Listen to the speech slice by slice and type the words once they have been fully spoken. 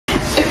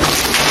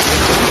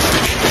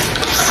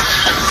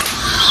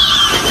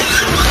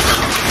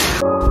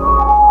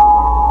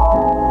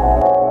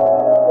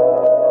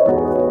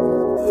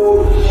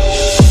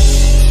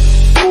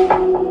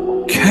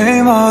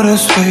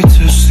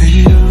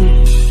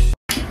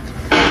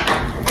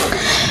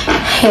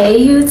Hey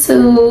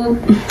YouTube,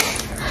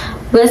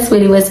 what's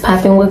with it, what's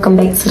poppin'? Welcome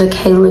back to the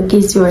KAYLA.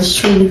 It's yours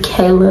truly,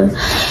 KAYLA,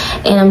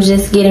 and I'm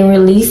just getting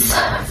released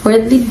for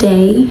the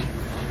day.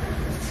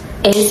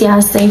 As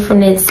y'all seen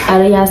from that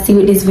title, y'all see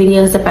what this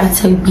video is about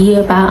to be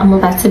about. I'm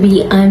about to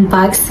be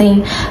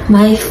unboxing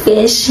my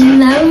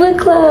Fashion Nova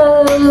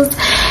clothes.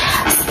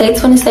 Stay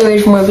tuned and stay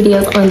ready for more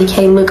videos on the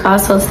KAYLA.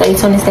 Also stay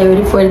tuned and stay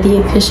ready for the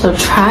official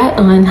try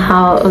on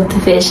haul of the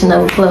Fashion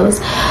Nova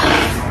clothes.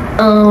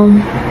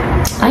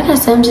 Like I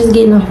said, I'm just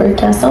getting off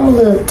workout, so I'm a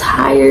little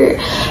tired,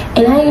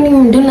 and I ain't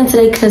even doing nothing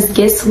today because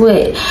guess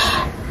what?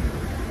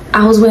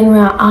 I was waiting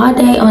around all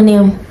day on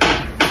them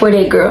for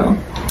that girl.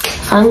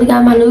 Finally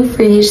got my new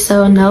fridge,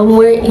 so no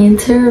more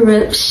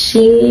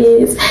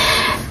interruptions.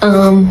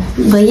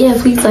 But yeah,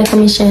 please like,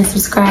 comment, share, and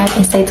subscribe,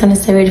 and stay tuned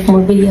and stay ready for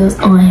more videos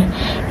on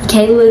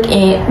KAYLA,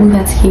 and we're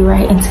about to get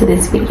right into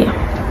this video.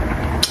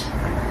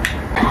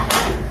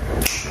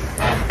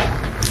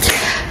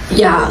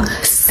 Y'all,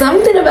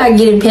 something about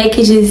getting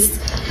packages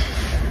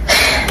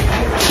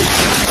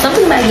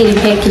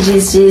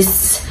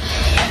just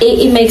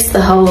it makes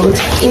the whole day,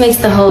 it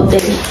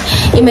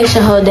makes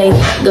your whole day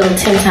go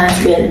 10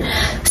 times better.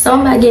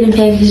 Something about getting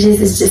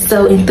packages is just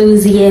so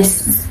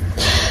enthusiastic.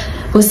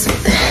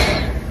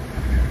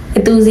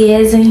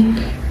 Enthusiasm.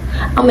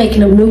 I'm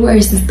making up new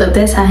words and stuff.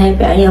 That's how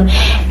happy I am.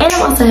 And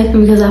I'm also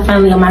happy because I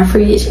finally got my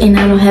fridge and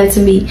I don't have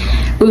to be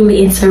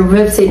really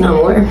interrupted no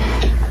more.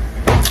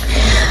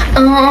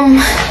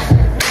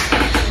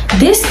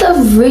 This stuff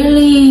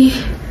really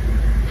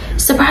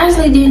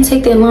surprisingly didn't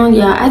take that long,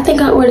 y'all. I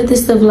think I ordered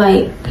this stuff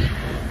like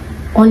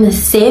on the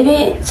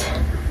 7th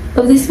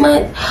of this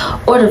month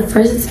or the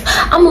 1st.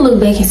 I'm gonna look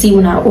back and see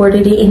when I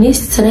ordered it. And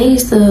today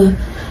is the,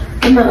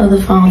 on my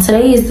other phone,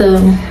 today is the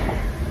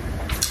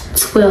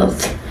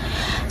 12th.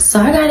 So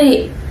I got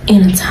it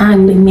in a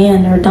timely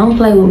manner. Don't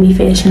play with me,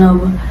 Fashion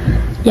Nova.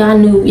 Y'all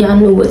knew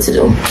what to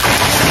do.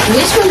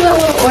 Which one do I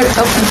want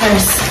to open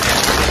first?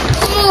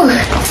 Ooh,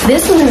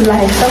 this one is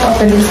light, so I'll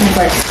open this one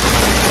first.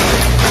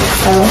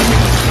 So,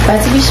 about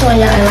to be showing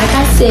y'all, and like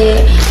I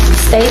said,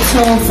 stay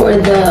tuned for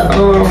the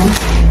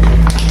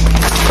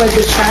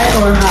try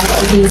on haul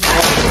of these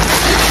items.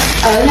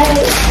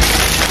 Okay.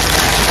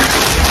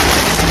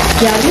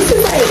 Y'all, this is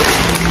like,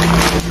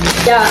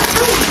 y'all,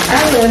 I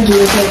love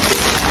doing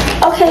packages.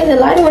 Okay, the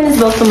lighter one is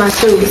both of my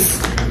shoes.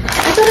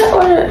 I thought I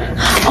ordered,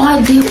 oh,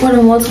 I did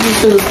order multiple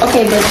shoes.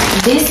 Okay, but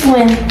this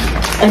one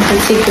in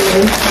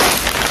particular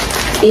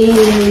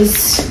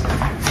is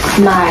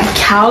my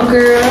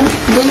cowgirl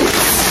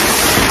boots.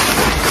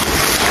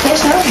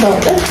 That's not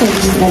broke. That thing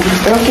is gonna be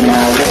broken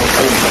out.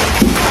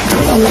 I'm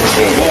gonna make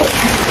sure that.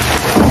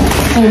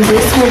 And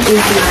this one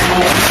is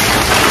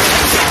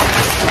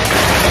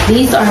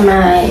these are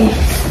my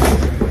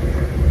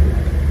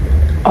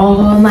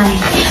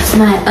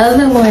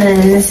other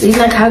ones. These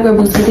are cowgirl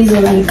boots, but these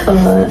are like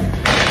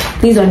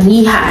these are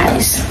knee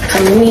highs. So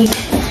let me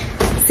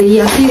see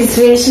y'all see this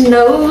Fashion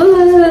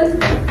Nova.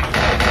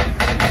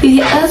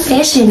 A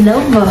Fashion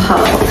Nova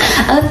haul.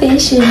 A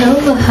Fashion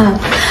Nova haul.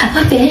 A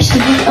Fashion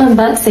Nova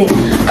unboxing.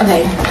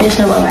 Okay,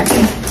 Fashion Nova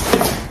unboxing.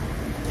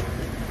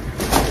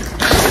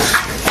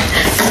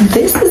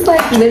 This is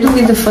like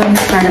literally the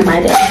funnest part of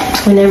my day.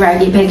 Whenever I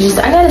get pictures,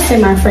 I gotta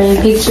send my friend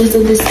pictures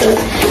of this stuff.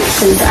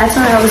 Cause I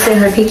told her I would send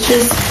her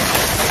pictures.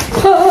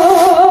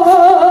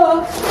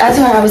 I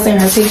told her I would send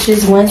her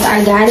pictures once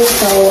I got it.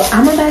 So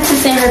I'm about to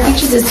send her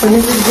pictures as soon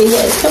as this video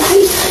is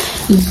complete.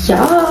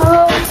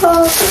 Y'all.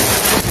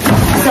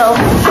 So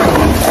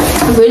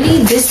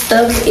really this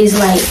stuff is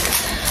like,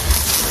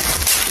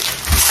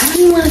 I don't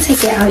even want to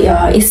take it out,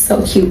 y'all. It's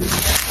so cute.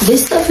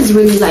 This stuff is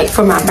really like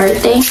for my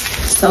birthday.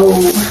 So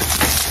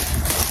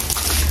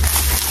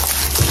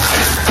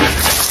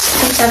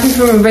happy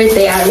for my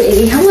birthday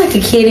already. I'm like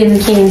a kid in the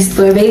candy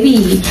store,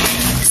 baby.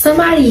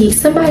 Somebody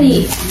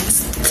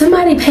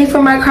pay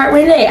for my cart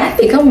one day. I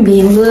think I'm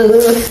being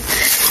loved.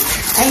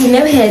 I ain't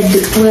never had to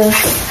do, well, I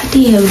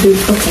did have to do,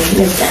 okay,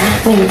 never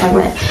mind. Let me talk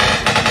about it.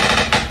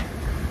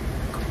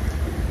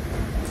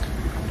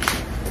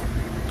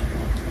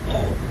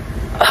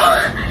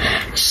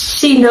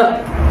 She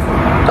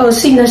knows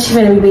she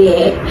finna be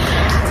bad.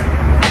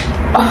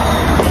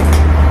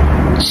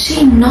 Oh,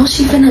 she knows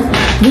she finna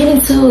get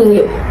into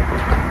it.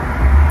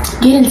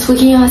 Get into it,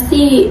 can y'all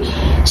see it?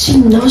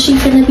 She knows she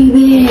finna be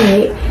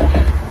bad.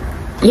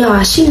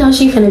 Y'all, she knows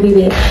she finna be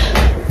bad.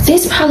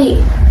 This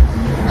probably,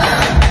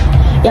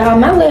 y'all,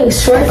 my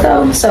leg's short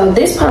though, so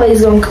this probably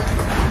is gonna,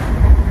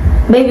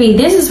 baby,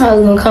 this is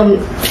probably gonna come,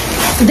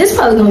 this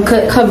probably gonna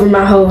cover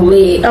my whole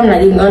leg. I'm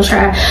not even gonna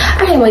try.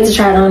 I can't wait to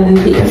try it on in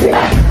the video.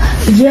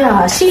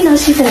 Yeah, she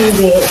knows she finna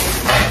be bad.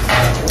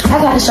 I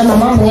gotta show my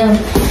mama now.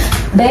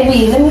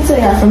 Baby, let me tell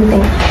y'all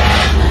something. I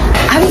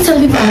be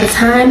telling people all the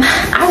time,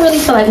 I really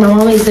feel like my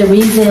mama is the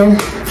reason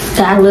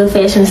that I love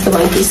fashion and stuff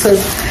like this. Cause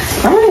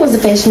my mama was a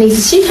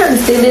fashionista. She kind of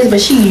still is, but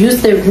she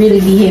used to really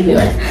be heavy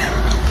on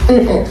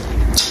it.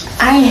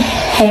 I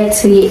had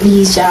to get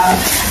these, y'all.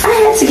 I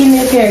had to get me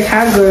a pair of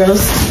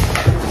cowgirls.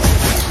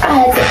 I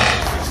had to.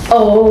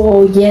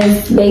 Oh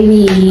yes,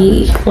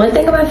 baby. One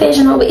thing about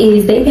Fashion Nova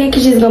is they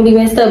package is gonna be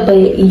messed up,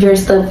 but your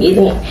stuff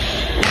isn't.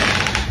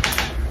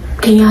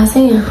 Can y'all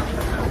see him?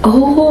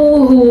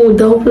 Oh,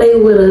 don't play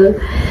with her.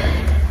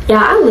 Y'all,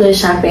 I love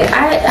shopping.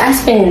 I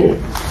spend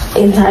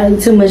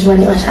entirely too much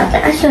money on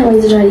shopping. I can't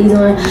wait to try these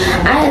on.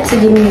 I had to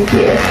give me a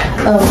pair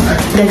of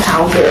the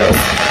Cowgirls.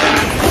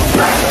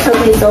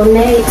 Okay, so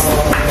next,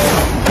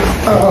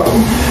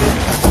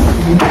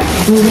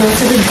 moving on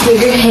to the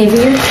bigger,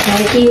 heavier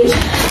package.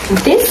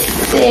 This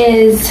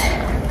says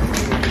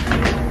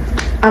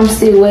I'm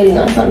still waiting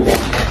on something.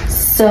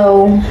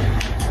 So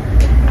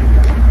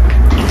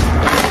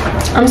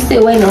I'm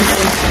still waiting on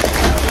something.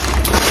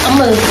 I'm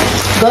gonna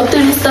go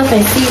through this stuff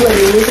and see what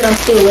it is that I'm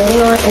still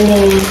waiting on, and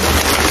then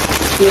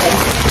yeah,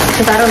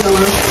 because I don't know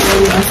what I'm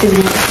waiting on.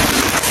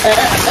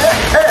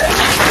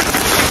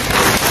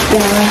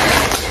 Yeah.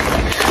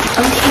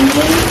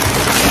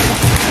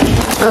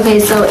 Okay,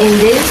 so in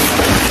this,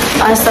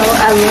 also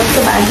I love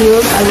to buy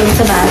heels. I love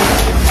to buy,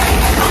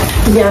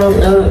 y'all don't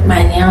know it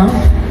by now,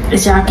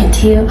 as y'all can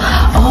tell.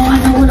 Oh, I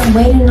know what I'm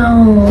waiting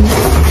on.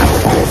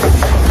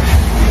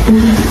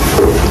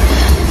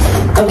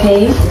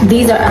 Okay,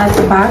 these are out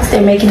the box.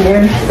 They're making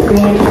their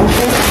grand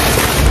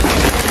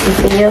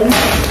entrance.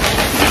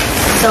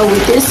 So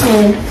with this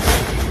one,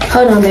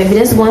 hold on baby,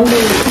 this one big.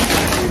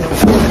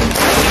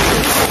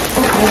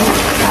 Okay,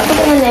 I'll put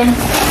it in there.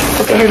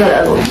 Okay, here's the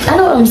other one. I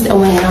know what I'm still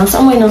waiting on. So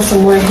I'm waiting on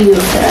some more heels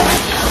that I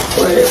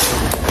ordered.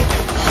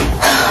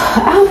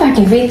 I hope I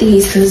can fit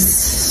these, because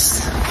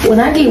when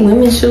I get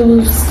women's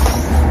shoes,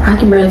 I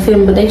can barely fit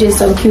them, but they just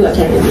so cute. I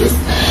can't do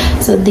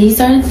this. So these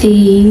are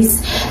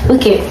these.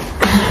 Look at,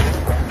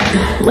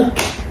 look.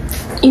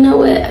 You know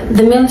what?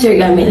 The military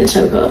got me in the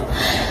chokehold.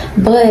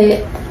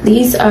 But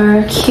these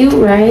are cute,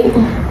 right?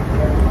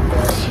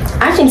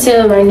 I can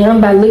tell right now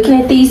by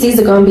looking at these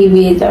are gonna be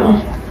big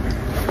though.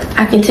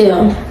 I can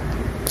tell.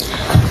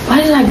 Why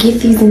did I get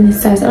these in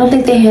this size? I don't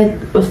think they had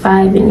a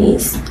 5 in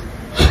these.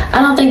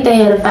 I don't think they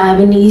had a 5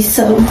 in these,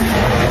 so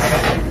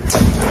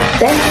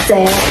that's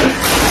sad.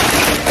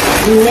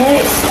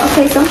 Next,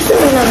 okay, so I'm still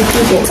waiting on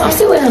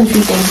a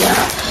few things. Y'all.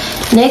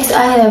 Next,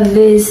 I have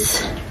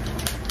this.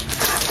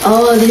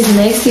 Oh, this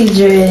maxi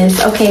dress.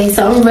 Okay,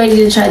 so I'm ready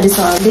to try this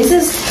on. This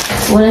is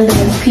one of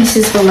the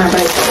pieces for my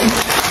birthday.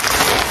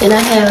 And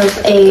I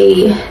have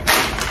a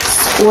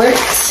skirt.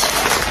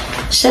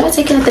 Should I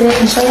take it out the neck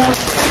and show y'all?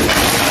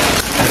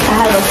 I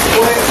have a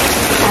skirt.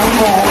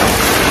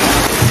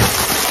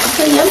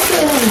 Okay, I'm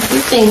still having a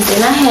few things.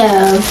 And I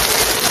have,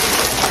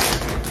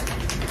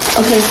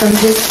 okay, some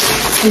just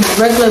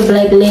regular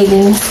black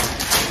leggings.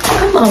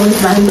 I'm always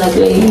buying black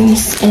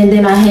leggings. And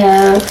then I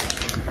have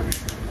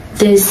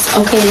this,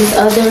 okay, this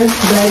other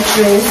black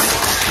dress.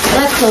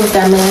 Black clothes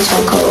got me in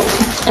chokehold.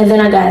 And then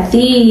I got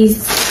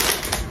these.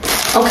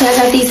 Okay, I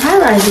got these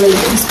high-rise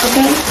leggings,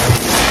 okay?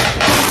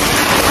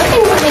 I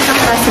think one day I'm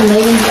gonna buy some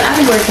leggings, but I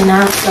be working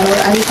out, so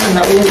I just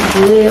wanna look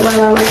good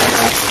while I work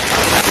out.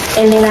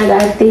 And then I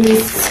got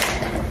these.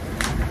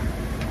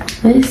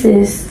 What is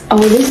this? Oh,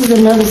 this is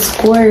another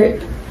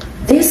skirt.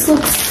 This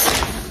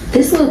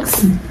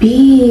looks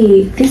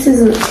big. This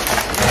is a,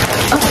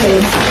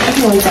 okay, I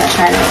can wait till I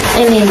try it out.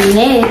 And then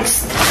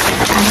next,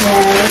 I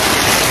have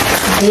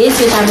this,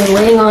 which I've been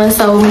waiting on.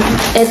 So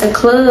at the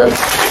club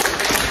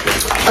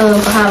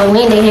for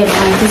Halloween, they had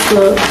like this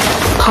little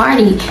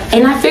party,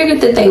 and I figured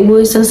that they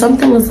would. So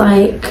something was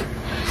like,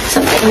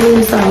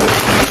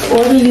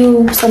 order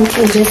you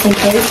something just in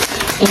case,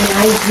 and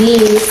I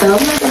did. So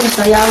I'm not gonna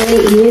show y'all what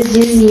it is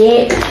just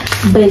yet,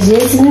 but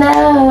just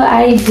know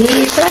I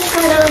did. Should I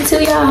try it on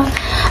too, y'all?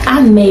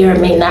 I may or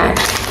may not.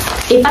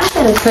 If I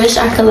had a crush,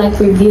 I could like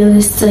reveal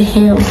this to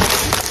him.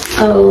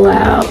 Oh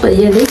wow. But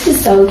yeah, this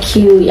is so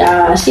cute,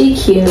 y'all. She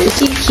cute.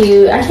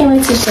 I can't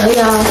wait to show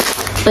y'all.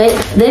 But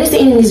that's the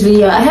end of this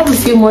video. I have a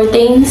few more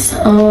things.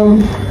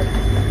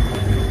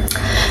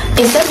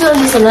 Instead of doing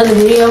just another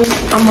video,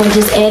 I'm gonna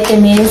just add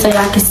them in so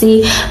y'all can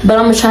see. But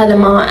I'm gonna try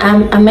them on.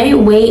 I may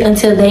wait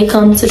until they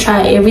come to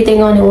try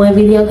everything on in one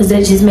video, because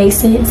that just makes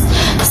sense.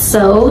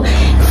 So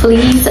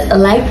please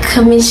like,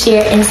 comment,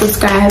 share, and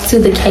subscribe to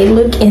the K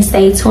Look, and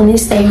stay tuned and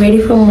stay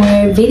ready for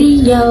more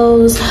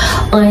videos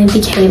on the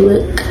K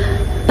Look.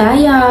 Bye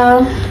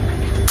y'all.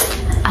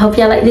 I hope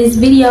y'all like this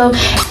video.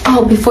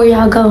 Oh, before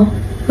y'all go,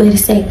 wait a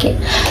second.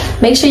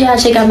 Make sure y'all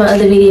check out my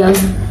other videos,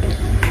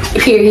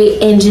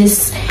 period, and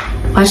just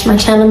watch my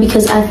channel,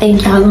 because I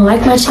think y'all gonna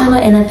like my channel,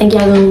 and I think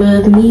y'all gonna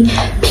love me,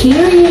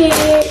 period.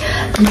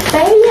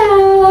 Bye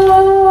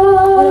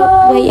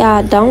y'all. Wait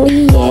y'all, don't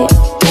leave yet.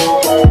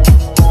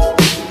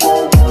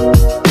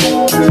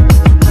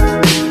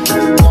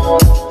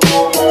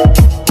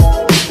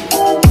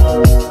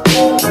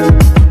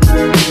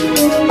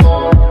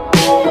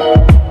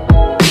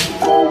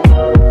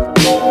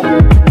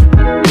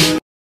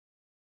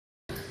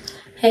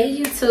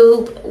 Hey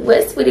YouTube,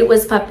 what's with it,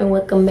 what's poppin'?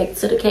 Welcome back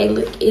to the K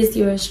Look. It's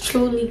yours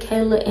truly,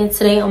 Kayla, and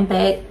today I'm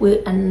back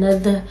with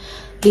another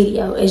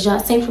video. As y'all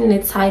seen from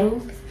the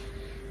title,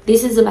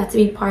 this is about to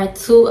be part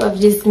 2 of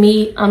just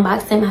me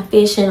unboxing my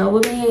Fashion Nova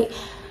bag.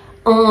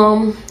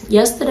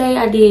 Yesterday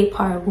I did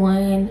part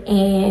 1,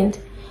 and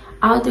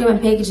all 3 of my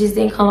packages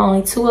didn't come,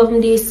 only 2 of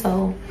them did.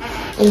 So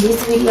in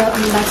this video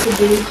I'm about to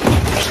do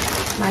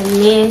my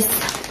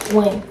next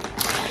one.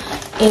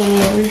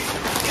 And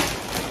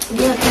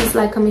yeah, please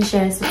like, comment,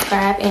 share, and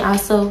subscribe, and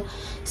also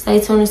stay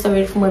tuned and stay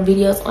ready for more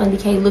videos on the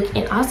KAYLA.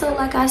 And also,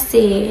 like I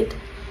said,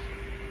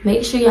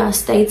 make sure y'all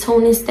stay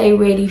tuned and stay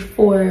ready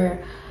for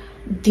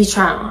the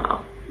trial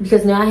haul,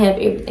 because now I have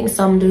everything,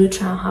 so I'm gonna do the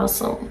trial haul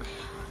soon.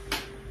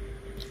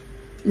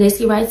 Let's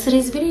get right to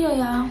this video,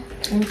 y'all.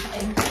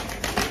 Okay.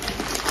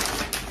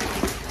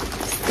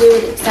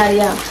 Still excited,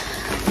 y'all.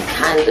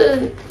 Kind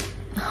of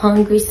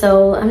hungry,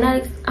 so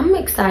I'm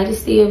excited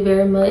still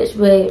very much,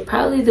 but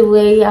probably the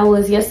way I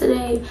was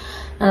yesterday,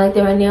 not like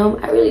that right now.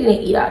 I really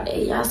didn't eat all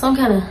day, y'all, so I'm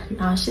kind of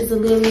nauseous a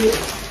little bit,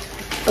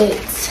 but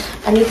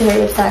I need to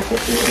hurry up so I can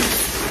eat.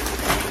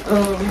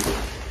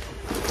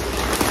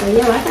 But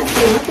yeah, like I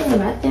said, one thing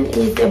about them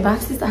is their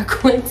boxes are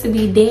going to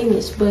be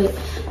damaged, but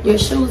your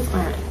shoes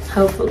aren't,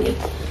 hopefully.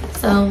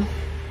 So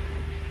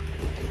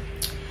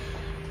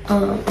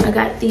I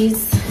got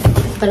these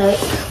black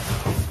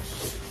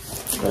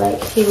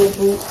heel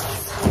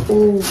boots.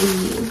 Ooh,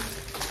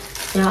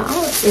 now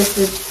I'm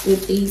obsessed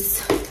with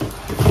these,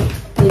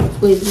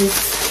 with this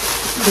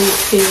boot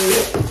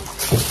period.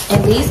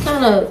 And these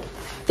kind of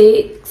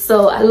thick,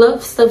 so I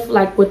love stuff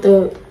like with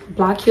the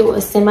block heel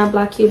or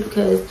semi-block heel,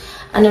 because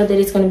I know that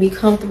it's going to be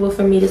comfortable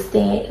for me to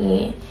stand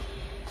in.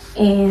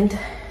 And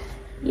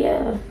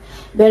yeah,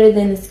 better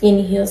than the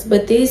skinny heels.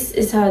 But this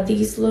is how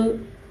these look.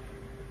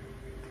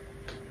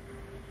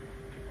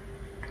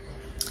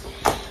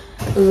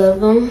 Love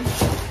them.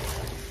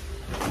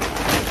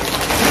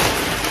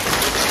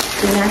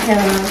 Then I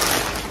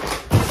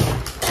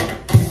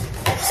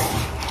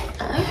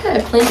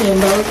had plenty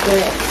of those,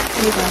 but I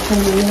got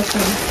plenty of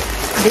them.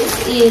 This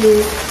is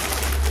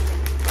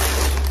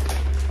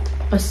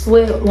a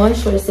one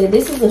short set.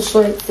 This is a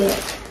short set.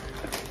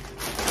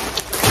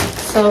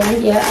 So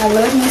yeah, I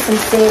love me some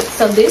sets.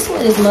 So this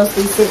one is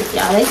mostly sets,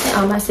 y'all. They sent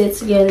all my sets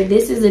together.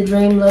 This is a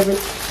Dream Lover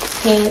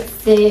pants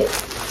set.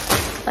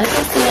 Like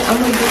I said, I'm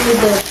gonna do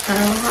the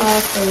trial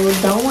haul, so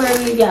don't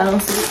worry if y'all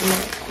don't see it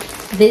tonight.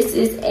 This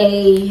is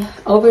a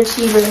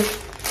overachiever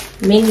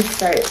mini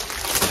skirt.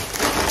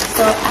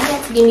 So I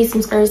had to give me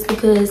some skirts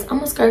because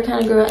I'm a skirt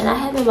kind of girl, and I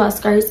haven't bought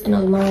skirts in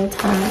a long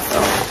time. So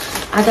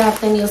I got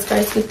plenty of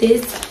skirts with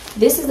this.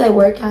 This is a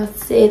workout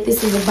set.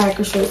 This is a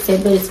biker short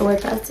set, but it's a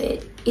workout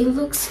set. It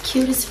looks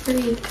cute as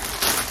freak.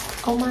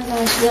 Oh my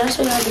gosh, did I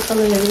show y'all the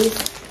color of this?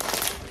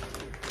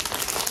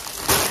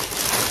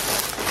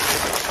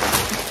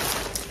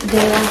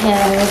 Then I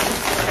have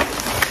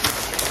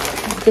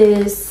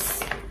this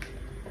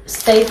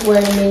safe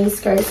wear mini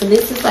skirt. So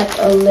this is like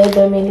a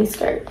leather mini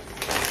skirt.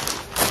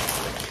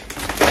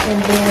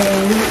 And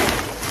then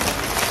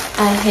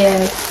I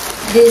have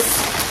this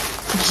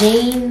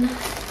jean.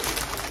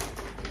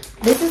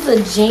 This is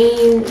a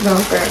jean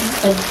romper,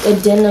 a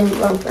denim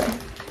romper.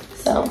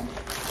 So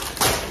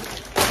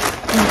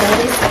that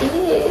is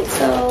it.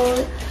 So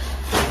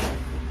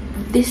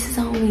this is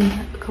only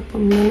a couple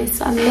minutes.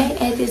 So I may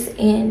add this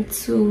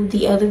into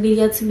the other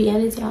video, to be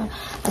honest, y'all.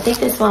 I think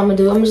that's what I'm gonna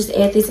do. I'm gonna just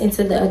add this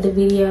into the other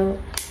video.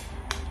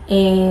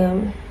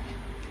 And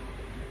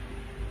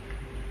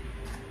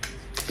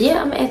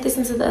yeah, I'm gonna add this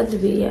into the other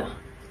video.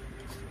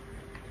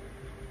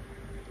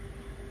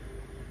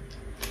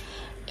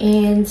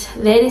 And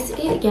that is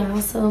it, y'all.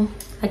 So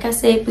like I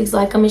said, please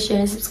like, comment, share,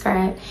 and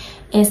subscribe,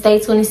 and stay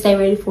tuned and stay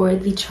ready for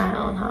the try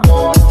on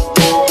haul.